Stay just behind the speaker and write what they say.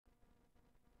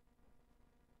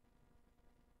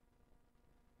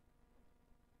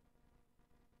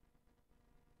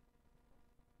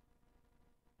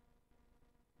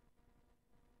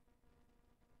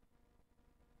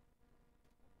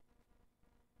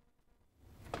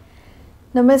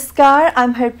नमस्कार, I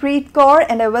am Harpreet Kaur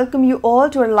and I welcome you all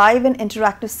to a live and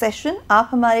interactive session. आप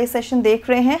हमारे session देख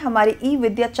रहे हैं हमारे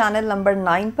eVidya चैनल नंबर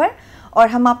 9 पर, और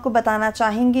हम आपको बताना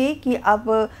चाहेंगे कि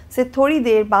अब से थोड़ी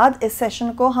देर बाद इस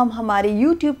सेशन को हम हमारे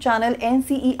YouTube चैनल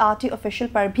ncertofficial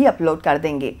पर भी अपलोड कर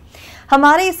देंगे।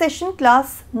 हमारे ये सेशन क्लास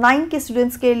 9 के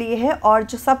स्टूडेंट्स के लिए है और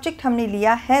जो सब्जेक्ट हमने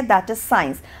लिया है दैट इज़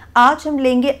साइंस। आज हम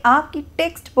लेंगे आपकी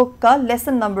टेक्स्ट बुक का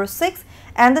lesson number 6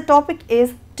 and the topic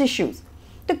is tissues.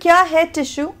 तो क्या है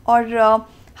टिश्यू? और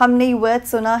हमने ये वर्ड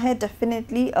सुना है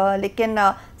डेफिनेटली, लेकिन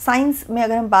साइंस में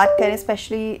अगर हम बात करें,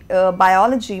 स्पेशली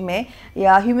बायोलॉजी में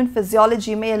या ह्यूमन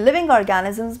फिजियोलॉजी में या लिविंग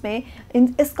ऑर्गेनिजम्स में,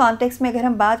 इस कॉन्टेक्स्ट में अगर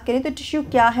हम बात करें तो टिश्यू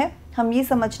क्या है, हम ये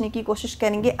समझने की कोशिश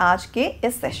करेंगे आज के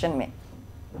इस सेशन में।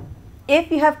 If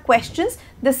you have questions,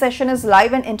 this session is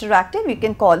live and interactive. You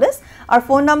can call us. Our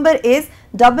phone number is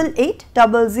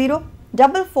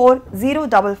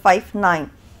 8800440559.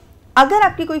 अगर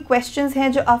आपकी कोई क्वेश्चंस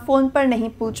हैं जो आप फ़ोन पर नहीं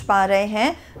पूछ पा रहे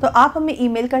हैं तो आप हमें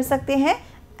ईमेल कर सकते हैं,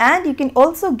 and you can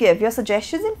also give your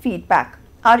suggestions and feedback.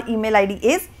 Our email ID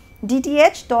is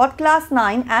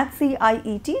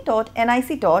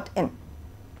dth.class9@ciet.nic.in।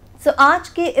 सो आज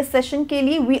के इस सेशन के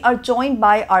लिए we are joined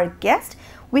by our guest.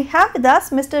 We have with us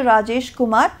mister Rajesh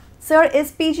Kumar. Sir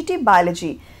is PGT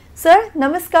biology. Sir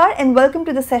नमस्कार and welcome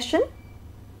to the session.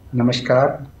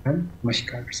 नमस्कार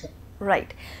नमस्कार sir. Right,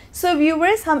 सो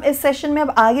viewers, हम इस सेशन में अब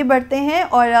आगे बढ़ते हैं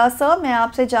और सर मैं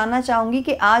आपसे जानना चाहूँगी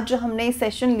कि आज जो हमने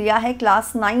सेशन लिया है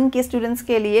क्लास 9 के स्टूडेंट्स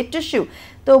के लिए टिश्यू,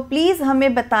 तो प्लीज़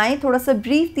हमें बताएं, थोड़ा सा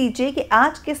ब्रीफ दीजिए कि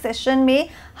आज के सेशन में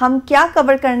हम क्या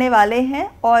कवर करने वाले हैं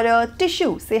और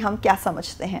टिश्यू से हम क्या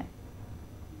समझते हैं।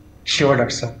 श्योर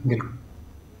डॉक्टर साहब, बिल्कुल।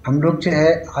 हम लोग जो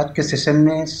है आज के सेशन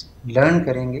में लर्न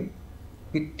करेंगे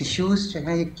कि टिश्यूज़ जो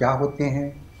हैं ये क्या होते हैं,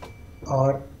 और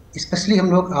स्पेशली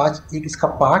हम लोग आज एक इसका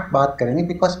पार्ट बात करेंगे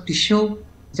because tissue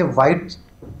is a wide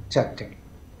chapter,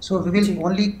 so we will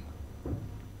only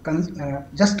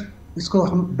just इसको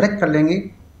हम ब्रेक कर लेंगे।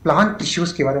 प्लांट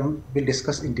टिश्यूज़ के बारे में will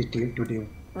discuss in detail today.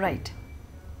 Right,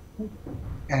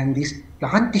 and this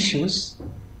plant tissues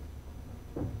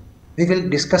we will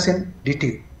discuss in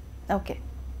detail okay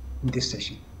in this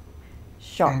session.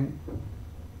 Sure. And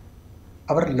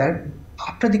our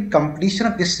after the completion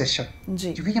of this session,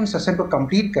 जब भी हम session को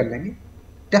complete कर लेंगे,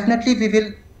 definitely we will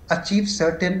achieve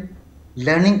certain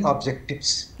learning objectives.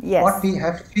 Yes. What we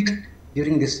have fixed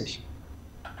during this session.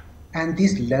 And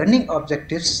these learning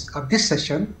objectives of this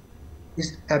session is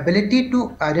ability to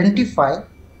identify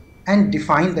and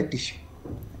define the tissue.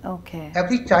 Okay.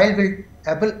 Every child will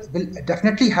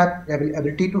definitely have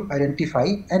ability to identify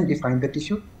and define the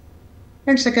tissue.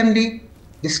 And secondly,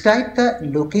 describe the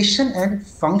location and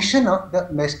function of the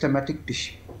meristematic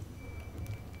tissue.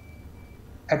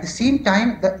 At the same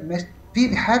time, we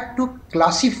have to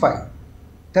classify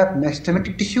the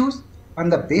meristematic tissues on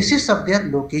the basis of their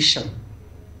location.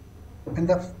 And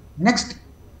the next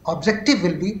objective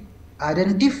will be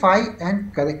identify and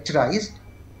characterize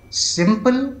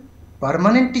simple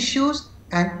permanent tissues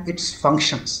and its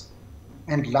functions.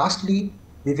 And lastly,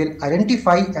 we will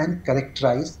identify and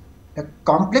characterize the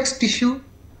complex tissue,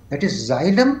 that is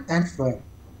xylem and phloem,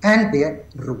 and their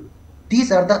role. These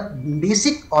are the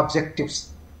basic objectives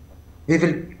we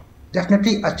will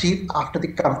definitely achieve after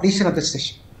the completion of the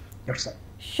session. That's all.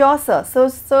 Sure, sir. So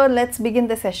let's begin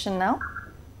the session now.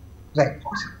 Right.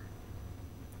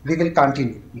 We will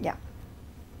continue. Yeah.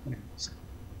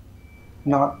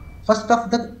 Now, first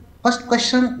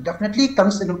question definitely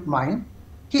comes in mind,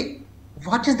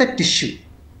 what is the tissue?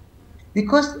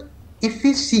 Because if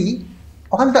we see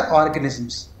all the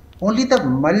organisms, only the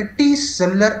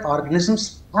multicellular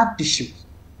organisms have tissues.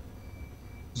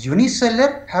 Unicellular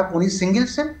have only single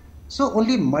cell, so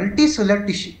only multicellular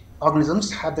tissue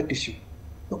organisms have the tissue.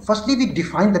 So firstly we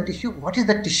define the tissue. What is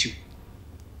the tissue?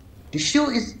 Tissue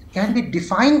can be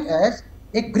defined as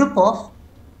a group of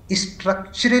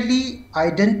structurally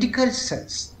identical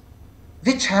cells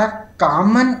which have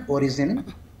common origin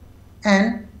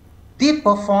and they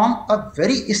perform a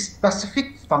very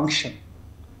specific function.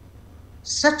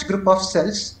 Such group of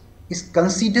cells is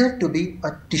considered to be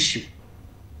a tissue.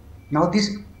 Now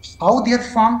how they are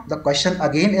formed, the question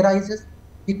again arises,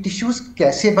 कि tissues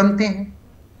कैसे बनते हैं?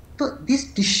 तो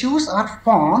these tissues are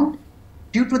formed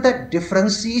due to the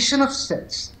differentiation of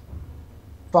cells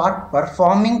for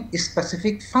performing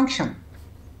specific function.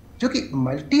 जो कि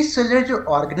multicellular जो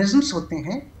organisms होते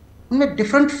हैं उनमें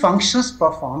different functions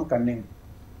perform करने हैं.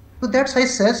 So that's why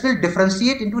cells will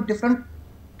differentiate into different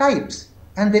types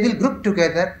and they will group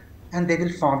together and they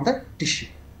will form the tissue.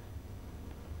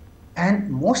 And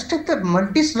most of the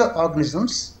multicellular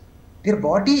organisms, their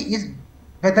body is,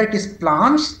 whether it is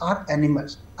plants or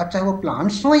animals, अब चाहे वो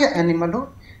plants हो या animal हो,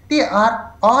 they are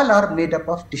all are made up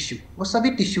of tissue. वो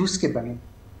सभी tissues के बने.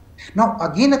 Now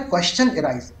again a question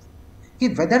arises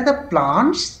कि whether the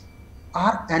plants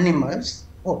or animals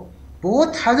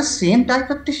both have the same type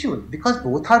of tissue because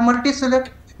both are multicellular.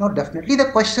 Now definitely the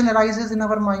question arises in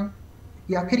our mind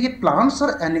कि आखिर ये plants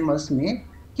और animals में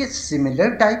ये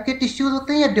similar type के tissues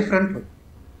होते हैं या different होते हैं?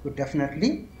 So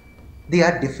definitely they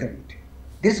are different.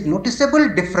 There is noticeable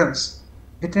difference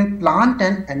between plant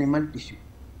and animal tissue.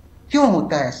 क्यों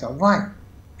होता है ऐसा? Why?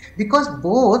 Because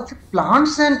both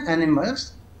plants and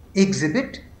animals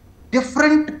exhibit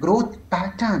different growth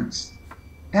patterns.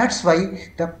 That's why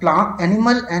the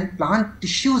animal and plant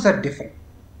tissues are different.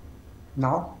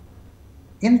 Now,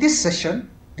 in this session,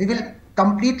 we will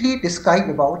completely discuss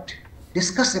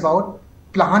about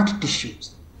plant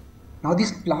tissues. Now,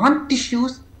 these plant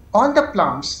tissues, all the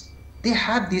plants, they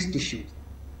have these tissues,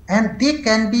 and they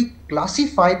can be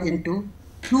classified into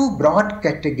two broad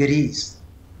categories.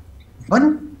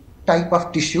 One type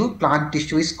of tissue, plant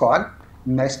tissue, is called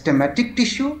meristematic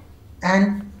tissue,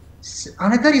 and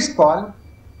another is called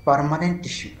permanent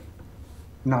tissue.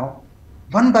 Now,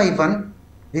 one by one,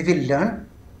 we will learn.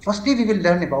 Firstly, we will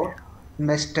learn about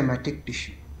meristematic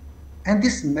tissue. And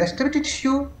this meristematic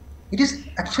tissue, it is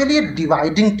actually a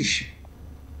dividing tissue,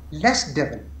 less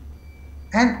developed.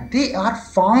 And they are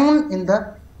found in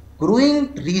the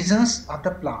growing regions of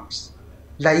the plants,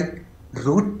 like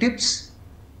root tips,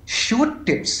 shoot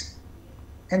tips,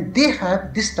 and they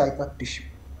have this type of tissue.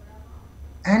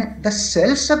 And the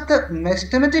cells of the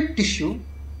meristematic tissue,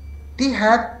 they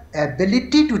have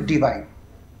ability to divide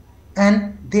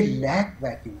and they lack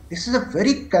vacuum. This is a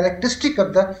very characteristic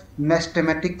of the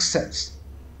meristematic cells.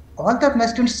 All the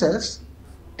meristematic cells,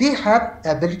 they have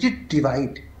ability to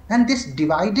divide, and this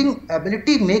dividing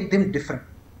ability make them different,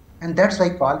 and that's why I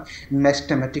call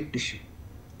meristematic tissue.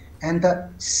 And the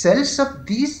cells of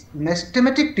these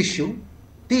meristematic tissue,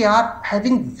 they are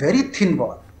having very thin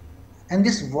wall, and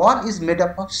this wall is made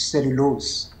up of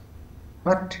cellulose,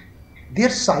 but their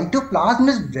cytoplasm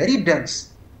is very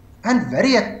dense and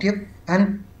very active,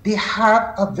 and they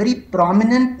have a very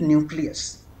prominent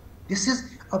nucleus. This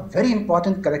is a very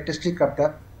important characteristic of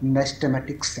the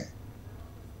meristematic cell.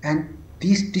 And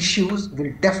these tissues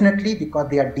will definitely, because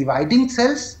they are dividing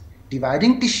cells,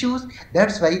 dividing tissues,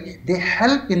 that's why they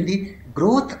help in the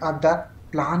growth of the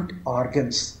plant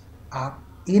organs or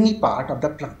any part of the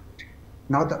plant.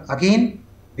 Now again,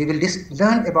 we will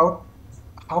learn about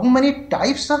how many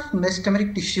types of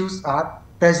meristematic tissues are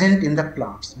present in the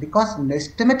plants, because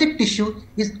meristematic tissue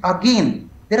is, again,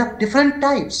 there are different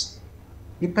types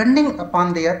depending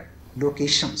upon their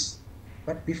locations.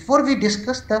 But before we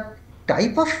discuss the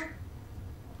type of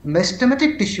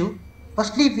meristematic tissue,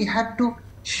 firstly we have to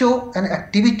show an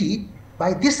activity.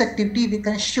 By this activity we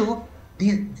can show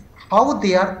how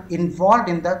they are involved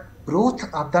in the growth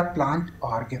of the plant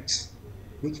organs.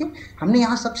 देखिए, हमने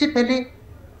यहाँ सबसे पहले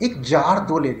एक jar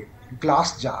दो ले लिए,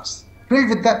 glass jars filled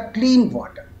with the clean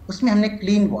water. उसमें हमने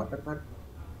clean water भर.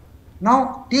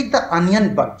 Now take the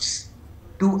onion bulbs,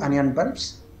 2 onion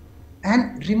bulbs,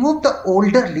 and remove the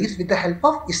older leaves with the help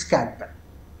of scalpel.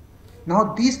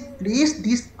 Now place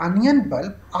these onion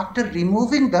bulb after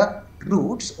removing the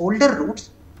roots, older roots,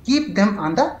 keep them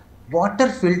on the water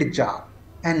filled jar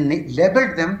and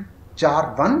label them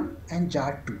jar 1 and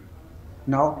jar 2.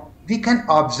 Now we can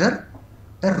observe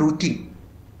the rooting.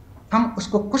 हम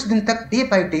उसको कुछ दिन तक day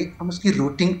by day हम उसकी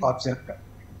routing observe करते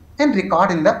हैं and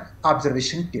record in the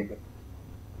observation table.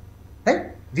 Right?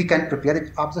 We can prepare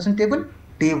the observation table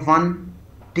day 1,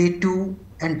 day 2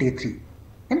 and day 3.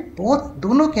 And both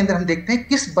दोनों के अंदर हम देखते हैं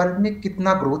किस बल्ब में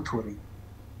कितना ग्रोथ हो रही है.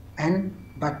 And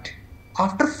but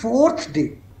after 4th day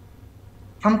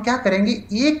हम क्या करेंगे,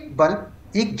 एक बल्ब,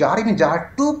 एक जार में जार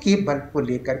 2 के बल्ब को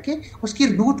लेकर के उसकी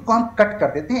रूट को हम कट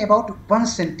कर देते हैं about 1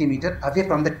 centimetre away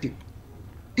from the tip.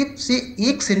 Tip से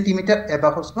 1 सेंटीमीटर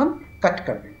अबव उसको हम कट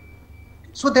कर दें,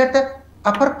 so that the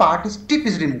upper part is tip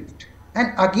is removed,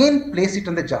 and again place it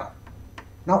on the jar.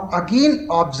 Now again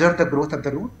observe the growth of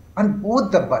the root on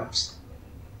both the bulbs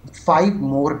 5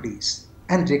 more days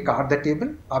and record the table,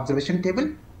 observation table.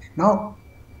 Now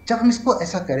जब हम इसको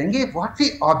ऐसा करेंगे, what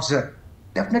we observe,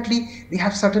 definitely we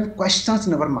have certain questions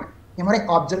in our mind. हमारे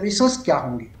observations क्या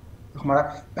होंगे? तो हमारा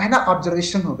पहला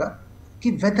observation होगा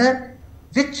कि whether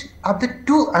which of the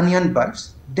 2 onion bulbs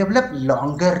develop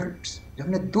longer roots. जो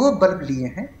हमने 2 बल्ब लिए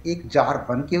हैं, एक जार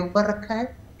 1 के ऊपर रखा है,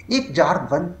 एक जार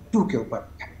 2 के ऊपर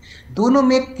रखा है, दोनों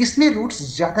में किसमें रूट्स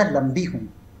ज़्यादा लंबी होंगी,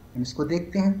 हम इसको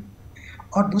देखते हैं.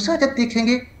 और दूसरा जब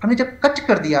देखेंगे, हमने जब कट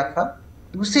कर दिया था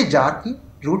दूसरे जार की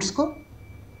रूट्स को,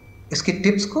 इसके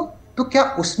टिप्स को, तो क्या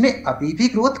उसमें अभी भी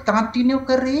ग्रोथ कंटिन्यू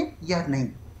कर रही है या नहीं.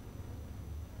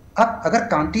 अब अगर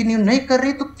कंटिन्यू नहीं कर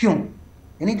रही तो क्यों?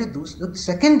 यानी जो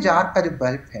सेकेंड जार का जो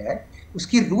बल्ब है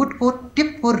उसकी रूट को,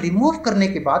 टिप को रिमूव करने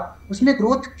के बाद उसमें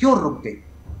ग्रोथ क्यों रुक गई?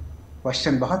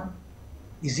 क्वेश्चन बहुत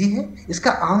इजी है,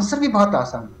 इसका आंसर भी बहुत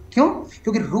आसान है। क्यों?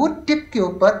 क्योंकि रूट टिप के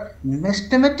ऊपर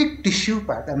meristematic tissue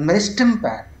pad, meristem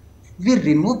pad, we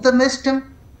remove the meristem,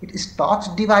 it stops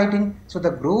dividing, so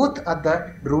the growth at the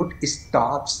root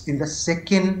stops in the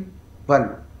second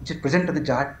bulb which is present in the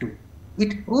jar 2.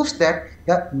 It proves that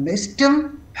the meristem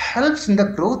helps in the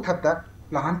growth of the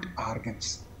plant organs.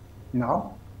 Now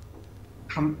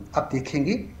हम अब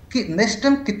देखेंगे कि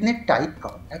meristem कितने type का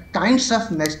होता है, kinds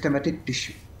of meristematic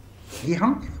tissue. ये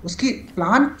हम उसकी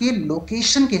प्लांट के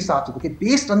लोकेशन के हिसाब से,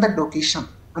 based on the location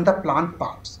on the plant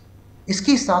parts,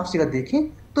 इसके हिसाब से अगर देखें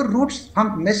तो रूट्स,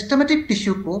 हम मेरिस्टेमेटिक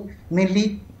टिश्यू को मेनली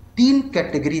 3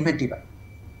 कैटेगरी में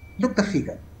डिवाइड। Look the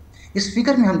figure. इस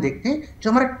फिगर में हम देखते हैं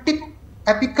जो हमारा टिप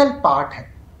एपिकल पार्ट है,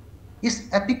 इस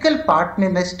एपिकल पार्ट में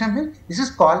मेरिस्टेम है, this is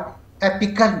called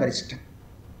apical meristem.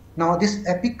 Now this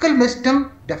apical meristem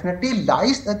definitely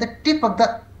lies at the tip of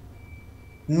the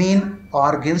main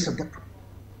organs of the plant,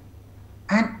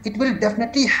 and it will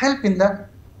definitely help in the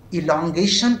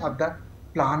elongation of the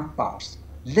plant parts.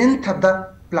 Length of the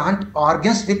plant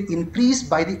organs will increase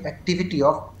by the activity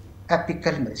of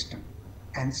apical meristem.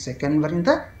 And second one is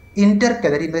the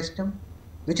intercalary meristem,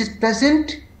 which is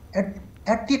present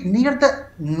at the near the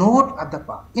node of the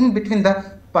part, in between the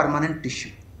permanent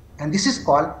tissue, and this is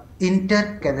called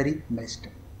intercalary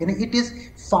meristem. And it is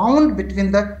found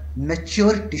between the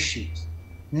mature tissues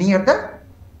near the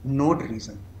node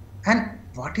region. And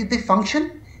what is the function?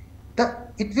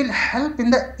 It will help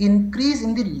in the increase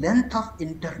in the length of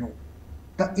internode.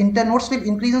 The internodes will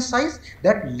increase in size.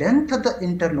 That length of the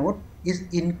internode is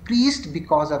increased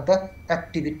because of the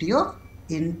activity of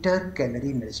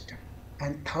intercalary meristem.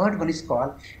 And third one is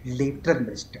called lateral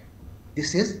meristem.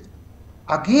 This is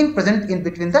again present in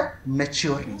between the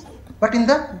mature region, but in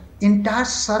the entire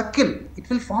circle, it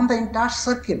will form the entire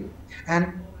circle. And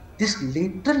this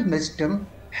lateral meristem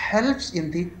helps in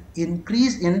the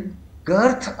increase in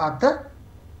girth of the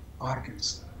organs,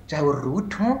 चाहे वो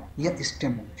root हो या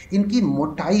stem हो, इनकी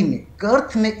मोटाई में,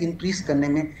 गर्थ में increase करने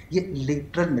में ये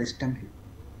लेटरल मेरिस्टेम है।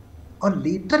 और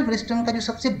लेटरल मेरिस्टेम का जो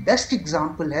सबसे बेस्ट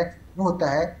एग्जांपल है वो होता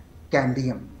है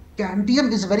cambium.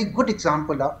 Cambium is very good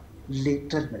example of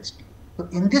lateral meristem. तो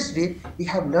in this way we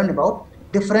have learn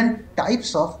about different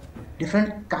types of,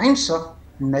 different kinds of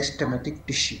meristematic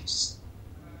tissues.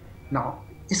 Now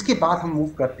इसके बाद हम मूव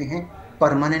करते हैं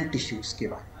परमानेंट टिश्यूज के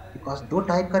बारे में, बिकॉज 2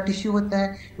 टाइप का टिश्यू होता है।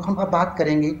 तो हम अब बात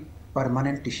करेंगे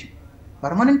परमानेंट टिश्यू।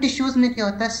 परमानेंट टिश्यूज में क्या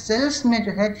होता है, सेल्स में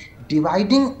जो है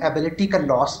डिवाइडिंग एबिलिटी का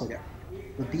लॉस हो जाता है,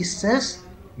 तो these cells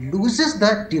loses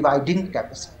the dividing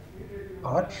capacity,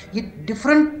 और ये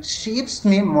डिफरेंट शेप्स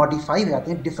में मॉडिफाई हो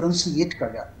जाते हैं, डिफ्रेंशिएट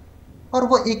कर जाते हैं, और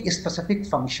वो एक स्पेसिफिक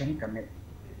फंक्शन करने लगते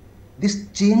हैं।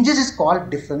 This changes is called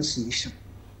differentiation.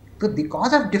 So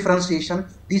because of differentiation,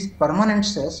 these permanent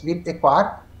cells will acquire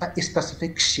a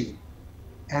specific shape,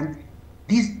 and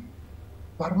these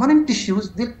permanent tissues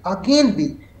will again be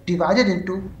divided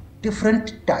into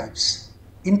different types.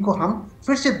 इनको हम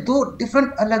फिर से 2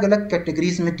 डिफरेंट अलग अलग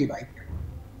categories में डिवाइड करें।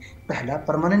 पहला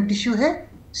permanent tissue है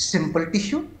सिंपल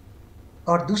टिश्यू,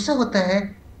 और दूसरा होता है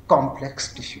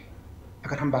कॉम्प्लेक्स टिश्यू।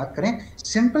 अगर हम बात करें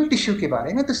सिंपल टिश्यू के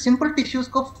बारे में, तो सिंपल टिश्यूज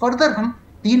को फर्दर हम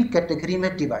 3 कैटेगरी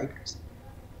में डिवाइड कर सकते हैं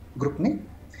ग्रुप में।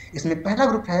 इसमें पहला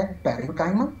ग्रुप है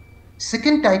parenchyma,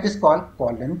 second type is called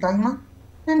collenchyma,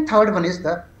 and third one is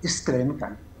the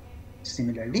sclerenchyma.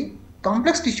 Similarly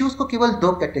complex tissues को केवल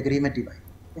 2 कैटेगरी में डिवाइड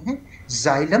करते हैं,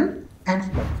 जाइलम एंड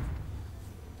फ्लोएम।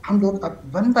 हम लोग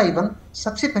अब 1 बाय 1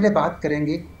 सबसे पहले बात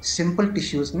करेंगे सिंपल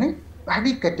टिश्यूज में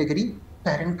पहली कैटेगरी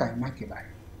पैरेन्काइमा के बारे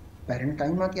में।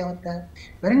 पैरेन्काइमा क्या होता है?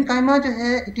 पैरेन्काइमा जो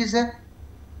है it is a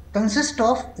consist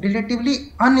of relatively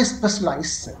अनस्पेशलाइज्ड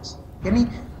sales, यानी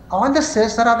all the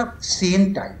cells are of same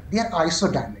type, they are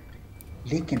isodiametric,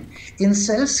 लेकिन इन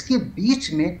सेल्स के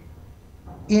बीच में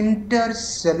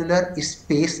intercellular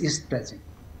space is present.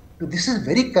 So this is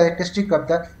very characteristic of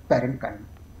the parenchyma.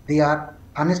 They are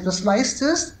unspecialized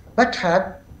cells but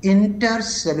have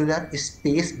intercellular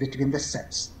space between the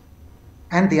cells,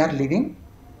 and they are living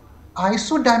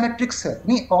isodiametric cells,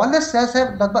 meaning all the cells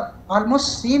have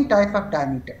almost same type of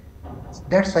diameter.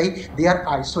 That's why they are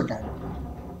isodiametric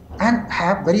and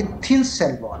have very thin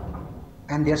cell wall,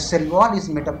 and their cell wall is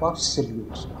made up of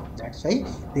cellulose. That's why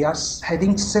they are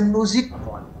having cellulosic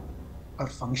wall. और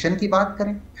function की बात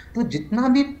करें तो जितना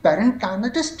भी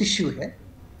parenchymatous tissue है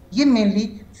ये mainly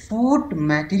food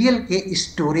material के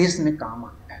स्टोरेज में काम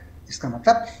आता है। इसका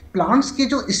मतलब प्लांट्स के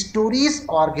जो स्टोरेज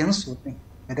ऑर्गन्स होते हैं,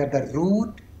 अगर the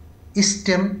root,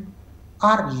 stem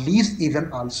are leaves even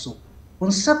also,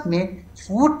 उन सब में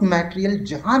फूड मटेरियल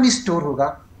जहां भी स्टोर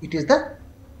होगा, it is the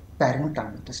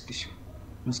parenchymatous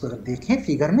tissue. इसको अगर देखें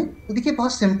फिगर में तो देखिए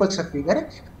बहुत सिंपल सा फिगर है,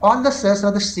 all the sales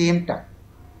are the same type,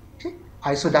 ठीक,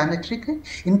 आइसोडायमेट्रिक है,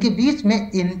 इनके बीच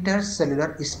में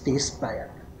इंटरसेलुलर स्पेस पाया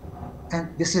गया,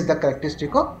 and this is the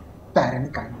characteristic of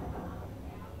parenchyma.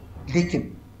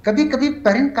 लेकिन कभी कभी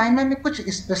पैरेनकाइमा में कुछ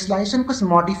स्पेशलाइजेशन, कुछ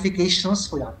मॉडिफिकेशंस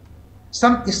हो जाते हैं।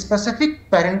 Some specific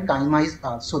parenchyma is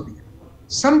also there.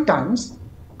 Sometimes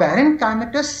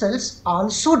parenchymatous sales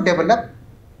also develop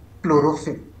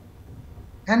chlorophyll,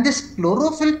 and this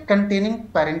chlorophyll containing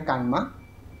parenchyma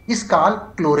is called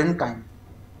chlorenchyma.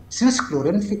 Since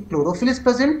chlorophyll is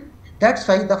present, that's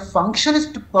why the function is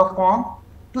to perform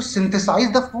to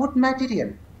synthesize the food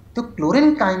material. So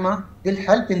chlorenchyma will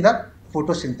help in the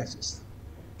photosynthesis.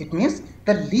 It means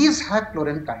the leaves have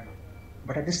chlorenchyma.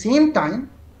 But at the same time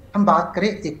हम बात करें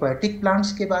aquatic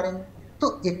plants के बारे में, तो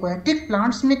aquatic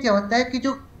plants में क्या होता है कि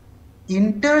जो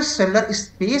intercellular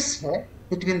space है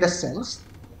between the cells,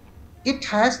 it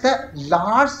has the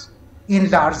large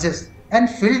enlarges and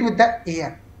filled with the air.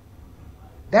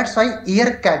 That's why air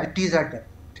cavities are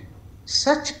developed.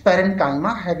 Such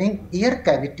parenchyma having air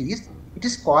cavities, it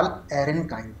is called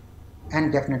arenchyma,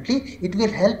 and definitely it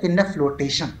will help in the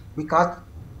flotation because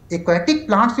aquatic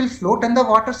plants will float on the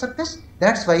water surface.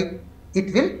 That's why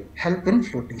it will help in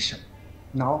flotation.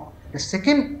 Now the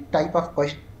second type of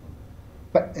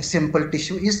simple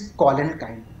tissue is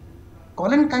collenchyma.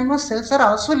 Collenchyma cells are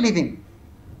also living,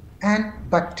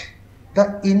 but the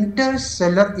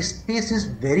intercellular space is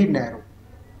very narrow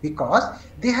because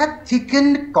they have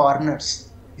thickened corners.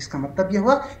 इसका मतलब यह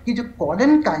हुआ कि जो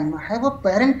collenchyma है वो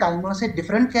parenchyma से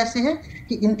different कैसे है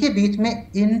कि इनके बीच में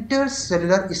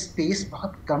इंटरसेलुलर स्पेस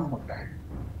बहुत कम होता है,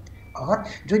 और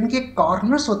जो इनके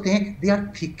कॉर्नर्स होते हैं दे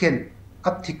आर थिकन।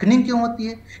 अब थिकनिंग क्यों होती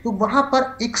है? तो वहां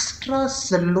पर एक्स्ट्रा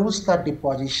सेलुलोज का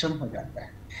डिपोजिशन हो जाता है।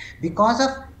 Because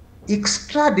of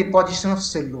extra deposition of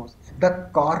cellulose, the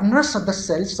corners of the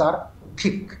cells are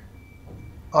thick,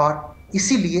 और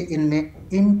इसीलिए इनमें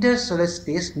इंटरसेलुलर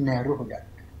स्पेस नैरो हो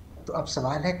जाता है। तो अब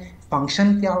सवाल है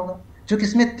फंक्शन क्या होगा? जो कि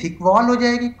इसमें थिक वॉल हो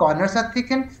जाएगी, कॉर्नर्स आर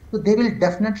थिकन, तो they will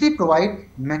definitely provide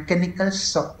mechanical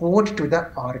support to the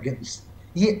organs.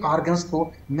 ये ऑर्गन्स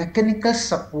को मैकेनिकल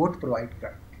सपोर्ट प्रोवाइड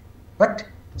करते हैं। But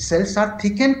cells are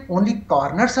thickened, only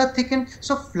corners are thickened,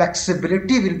 so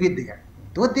flexibility will be there.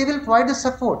 Though they will provide the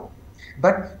support,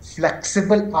 but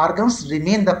flexible organs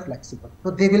remain the flexible,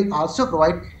 so they will also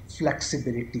provide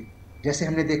flexibility. जैसे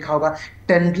हमने देखा होगा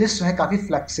tendrils जो है काफी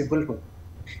flexible हो,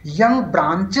 young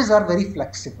branches are very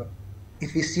flexible. If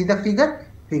we see the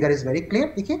figure is very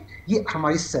clear. देखिए ये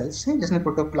हमारी cells हैं जिसमें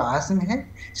प्रोटोप्लाज्म है,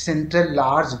 central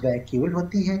large vacuole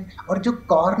होती है, और जो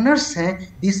corners हैं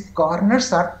these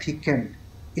corners are thickened,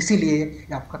 इसीलिए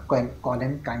आपका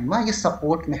collenchyma ये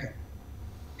सपोर्ट में है।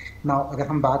 नाउ अगर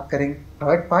हम बात करें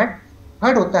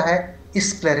थर्ड होता है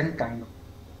स्क्लेरेनकाइमा।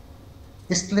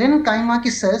 स्क्लेरेनकाइमा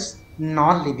की sales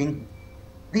non living,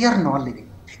 they are non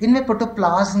living, इनमें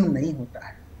प्रोटोप्लाज्म नहीं होता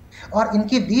है, और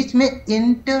इनके बीच में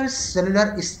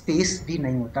इंटरसेलुलर स्पेस भी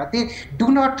नहीं होता। They do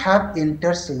not have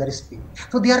intercellular space,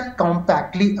 so they are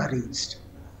compactly arranged।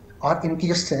 और इनकी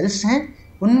जो सेल्स हैं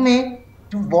उनमें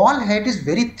जो वॉल है it is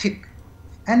very thick,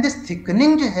 and this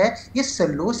thickening जो है ये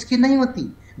सेलुलोज की नहीं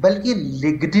होती बल्कि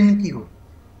लिग्निन की होती।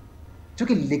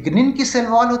 चूंकि लिग्निन की सेल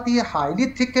वॉल होती है, हाईली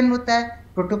थिकन होता है,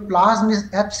 प्रोटोप्लाज्म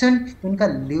इज एब्सेंट, तो इनका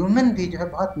ल्यूमेन भी जो है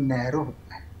बहुत नैरो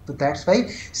होता है। तो that's why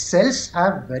cells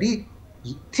have very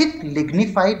thick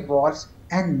lignified walls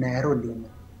and narrow lumen.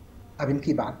 अब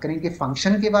इनकी बात करेंगे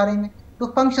फंक्शन के बारे में, तो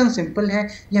फंक्शन सिंपल है,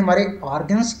 ये हमारे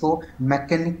ऑर्गन्स को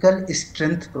मैकेनिकल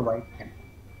स्ट्रेंथ प्रोवाइड करें,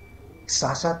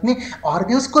 साथ साथ में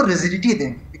ऑर्गन्स को रिजिडिटी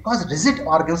देंगे, because rigid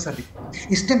organs are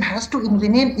stem has to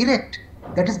remain erect,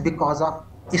 that is because of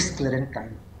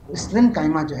sclerenchyma.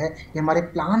 Sclerenchyma जो है ये हमारे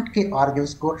प्लांट के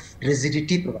ऑर्गन्स को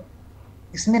रिजिडिटी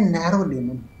प्रोवाइड, इसमें नैरो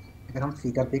ल्यूमेन। अगर हम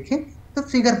फिगर देखें तो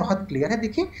फिगर बहुत क्लियर है।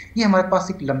 देखिए ये हमारे पास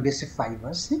एक लंबे से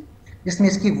फाइबर्स हैं जिसमें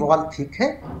इसकी वॉल थिक है,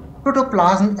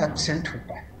 प्रोटोप्लाज्म एब्सेंट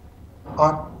होता है,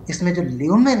 और इसमें जो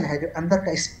ल्यूमेन है, जो अंदर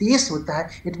का स्पेस होता है,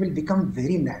 it will become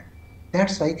very narrow,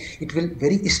 that's why it will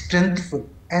very strengthful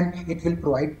and it will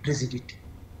provide rigidity.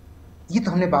 ये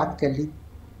तो हमने बात कर ली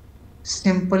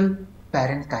सिंपल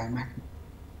पैरेनकाइमा की।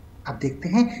 अब देखते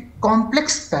हैं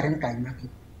कॉम्प्लेक्स पैरेनकाइमा की,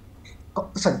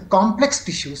 सॉरी कॉम्प्लेक्स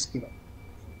टिश्यूज की बात।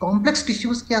 कॉम्प्लेक्स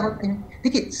टिश्यूज क्या होते हैं?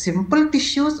 देखिए सिंपल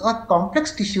टिश्यूज और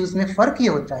कॉम्प्लेक्स टिश्यूज में फर्क ये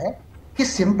होता है कि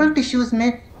सिंपल टिश्यूज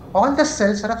में all the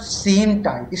sales are of same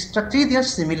type, structurally they are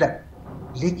similar,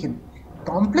 लेकिन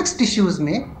कॉम्प्लेक्स टिश्यूज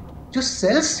में जो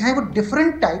सेल्स हैं वो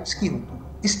डिफरेंट टाइप्स की होती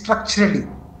है स्ट्रक्चरली,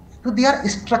 तो they are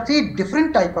structurally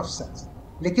different type of sales.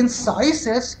 लेकिन सारी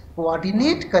सेल्स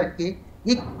कोऑर्डिनेट करके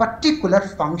एक पर्टिकुलर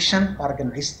फंक्शन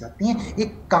ऑर्गेनाइज करती हैं,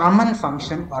 एक कॉमन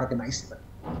फंक्शन ऑर्गेनाइज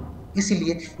करती हैं,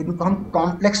 इसीलिए इनको हम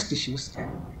कॉम्प्लेक्स टिश्यूज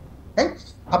कहते हैं।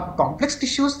 अब कॉम्प्लेक्स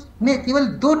टिश्यूज में केवल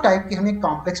 2 टाइप के हमें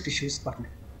कॉम्प्लेक्स टिश्यूज पढ़ने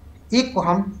हैं। एक को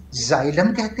हम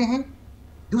जाइलम कहते हैं,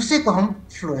 दूसरे को हम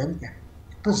फ्लोएम कहते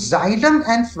हैं। तो xylem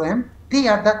and phloem they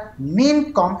are the main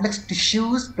complex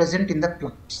tissues present in the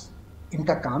plants.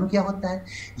 इनका काम क्या होता है,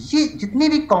 ये जितने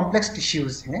भी कॉम्प्लेक्स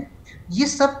टिश्यूज हैं ये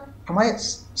सब हमारे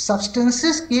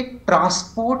सब्सटेंसेस के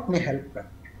ट्रांसपोर्ट में हेल्प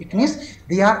करते हैं। It means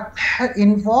they are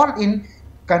involve in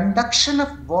conduction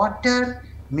of water,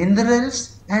 minerals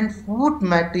and food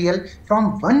material from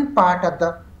one part of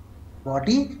the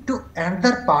body to another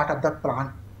part of the plant.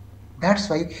 That's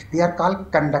why they are called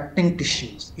conducting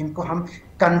tissues. इनको हम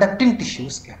conducting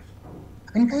tissues कहते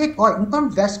हैं। इनका एक और इनको हम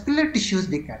vascular tissues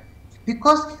भी कहते हैं,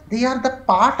 because they are the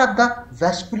part of the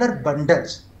vascular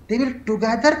bundles. They will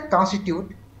together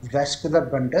constitute vascular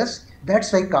bundles.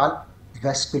 That's why called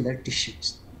vascular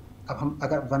tissues. अब हम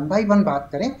अगर one by one बात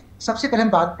करें, सबसे पहले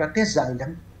हम बात करते हैं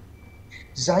जाइलम।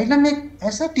 जाइलम एक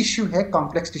ऐसा टिश्यू है,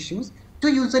 कॉम्प्लेक्स टिश्यूज, जो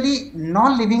यूजुअली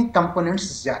नॉन लिविंग कंपोनेंट्स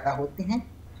ज़्यादा होते हैं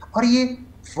और ये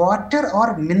वाटर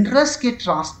और मिनरल्स के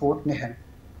ट्रांसपोर्ट में हेल्प,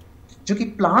 जो कि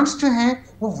प्लांट्स जो हैं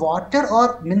वो वाटर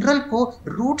और मिनरल को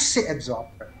रूट से एब्जॉर्ब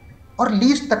करते हैं और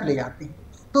लीव्स तक ले जाते हैं।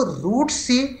 तो रूट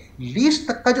से लीव्स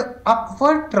तक का जो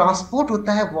अपवर्ड ट्रांसपोर्ट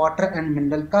होता है वाटर एंड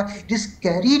मिनरल का, it is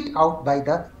carried out by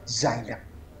the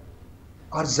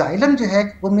xylem. और जाइलम जो है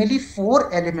वो मेनली 4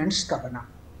 एलिमेंट्स का बना,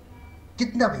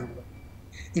 कितना भी हुआ,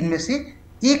 इनमें से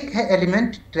एक है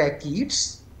एलिमेंट ट्रैकीड्स,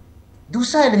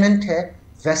 दूसरा एलिमेंट है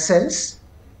vessels,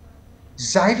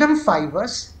 xylem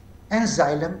fibres and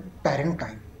xylem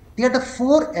पैरेन्काइम। They are the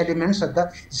 4 elements of the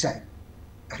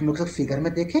xylem. हम लोग फिगर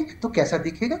में देखें तो कैसा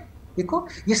दिखेगा, देखो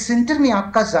ये सेंटर में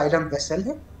आपका जाइलम वेसल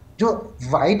है जो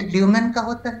वाइड ल्यूमेन का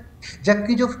होता है,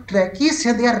 जबकि जो ट्रैकीड्स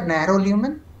है they are narrow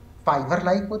lumen, fibre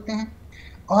like होते हैं,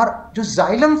 और जो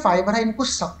जाइलम फाइबर है इनको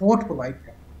सपोर्ट प्रोवाइड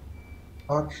करते हैं,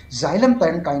 और xylem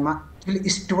parenchyma will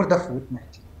store the food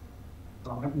material। तो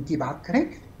अगर हम इनकी बात करें,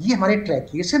 ये हमारे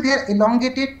ट्रैकीड्स हैं, they are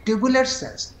elongated tubular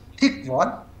cells, thick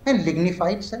wall and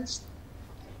lignified cells।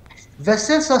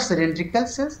 Vessels are cylindrical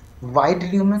cells, wide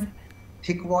lumen,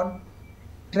 thick wall।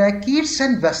 Tracheids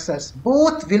and vessels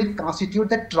both will constitute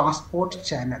the transport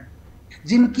channel,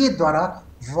 जिनके द्वारा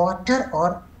वाटर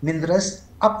और मिनरल्स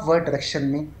अपवर्ड डायरेक्शन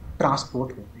में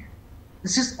transport होते हैं।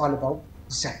 This is all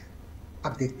about xylem.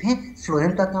 अब देखते हैं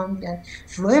phloem का काम क्या है।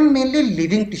 फ्लोएम मेनली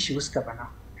लिविंग टिश्यूज का बना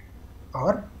है,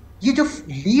 और ये जो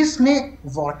लीव्स में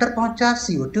वाटर पहुंचा,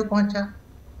 CO2 पहुंचा,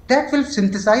 that will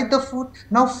synthesize the food।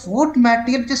 Now food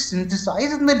material which is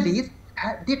synthesized in the leaf,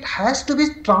 it has to be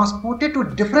transported to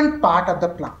different part of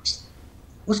the plants।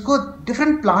 उसको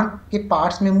different plant के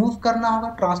parts में move करना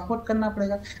होगा, transport करना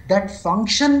पड़ेगा। That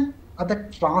function of the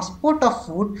transport of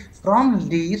food from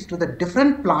leaves to the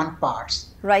different plant parts,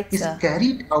 right, is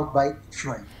carried out by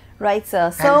phloem. Right, sir.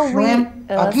 So and phloem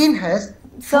again has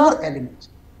 4 elements.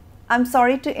 I'm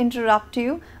sorry to interrupt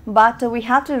you, but we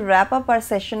have to wrap up our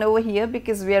session over here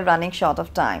because we are running short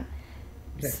of time.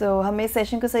 Right. So हमें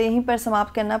session को यहीं पर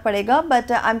समाप्त करना पड़ेगा,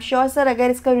 but I'm sure sir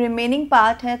अगर इसका remaining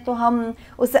part है तो हम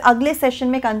उसे अगले सेशन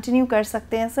में कंटिन्यू कर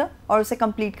सकते हैं सर, और उसे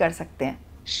कंप्लीट कर सकते हैं।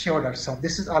 Sure, Dr. Sir.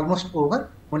 This is almost over.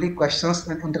 Only questions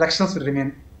and interactions will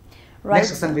remain. Right. Next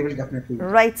session we will definitely.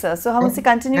 Right, sir. So हम उसे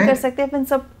कंटिन्यू कर सकते हैं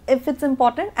if it's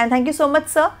important. And thank you so much,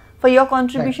 sir, for your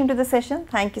contribution to the session.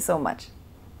 Thank you so much.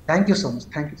 Thank you so much.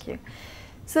 Thank you.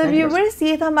 So viewers,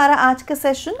 ये था हमारा आज का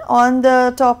session on the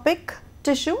topic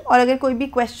tissue, और अगर कोई भी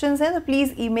questions हैं तो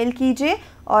प्लीज़ ईमेल कीजिए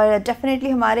और डेफिनेटली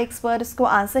हमारे एक्सपर्ट इसको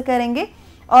आंसर करेंगे।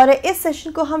 और इस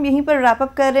सेशन को हम यहीं पर रैप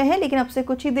अप कर रहे हैं, लेकिन अब से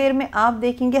कुछ ही देर में आप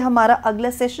देखेंगे हमारा अगला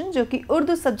सेशन जो कि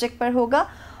उर्दू सब्जेक्ट पर होगा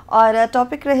और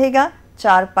टॉपिक रहेगा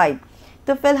चारपाई।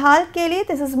 तो फिलहाल के लिए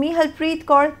this is me Harpreet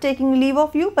Kaur taking leave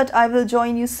of you, but I will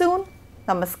join you soon.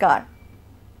 नमस्कार।